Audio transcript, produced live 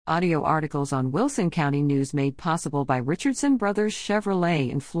Audio articles on Wilson County News made possible by Richardson Brothers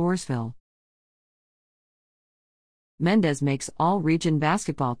Chevrolet in Floresville. Mendez makes All-Region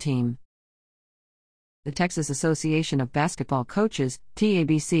Basketball Team. The Texas Association of Basketball Coaches,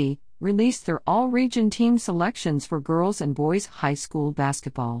 TABC, released their All-Region Team selections for girls and boys high school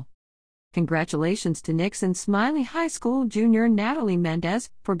basketball. Congratulations to Nix and Smiley High School junior Natalie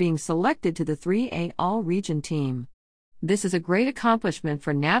Mendez for being selected to the 3A All-Region Team. This is a great accomplishment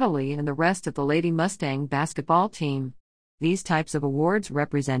for Natalie and the rest of the Lady Mustang basketball team. These types of awards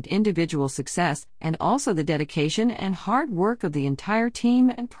represent individual success and also the dedication and hard work of the entire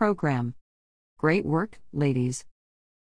team and program. Great work, ladies.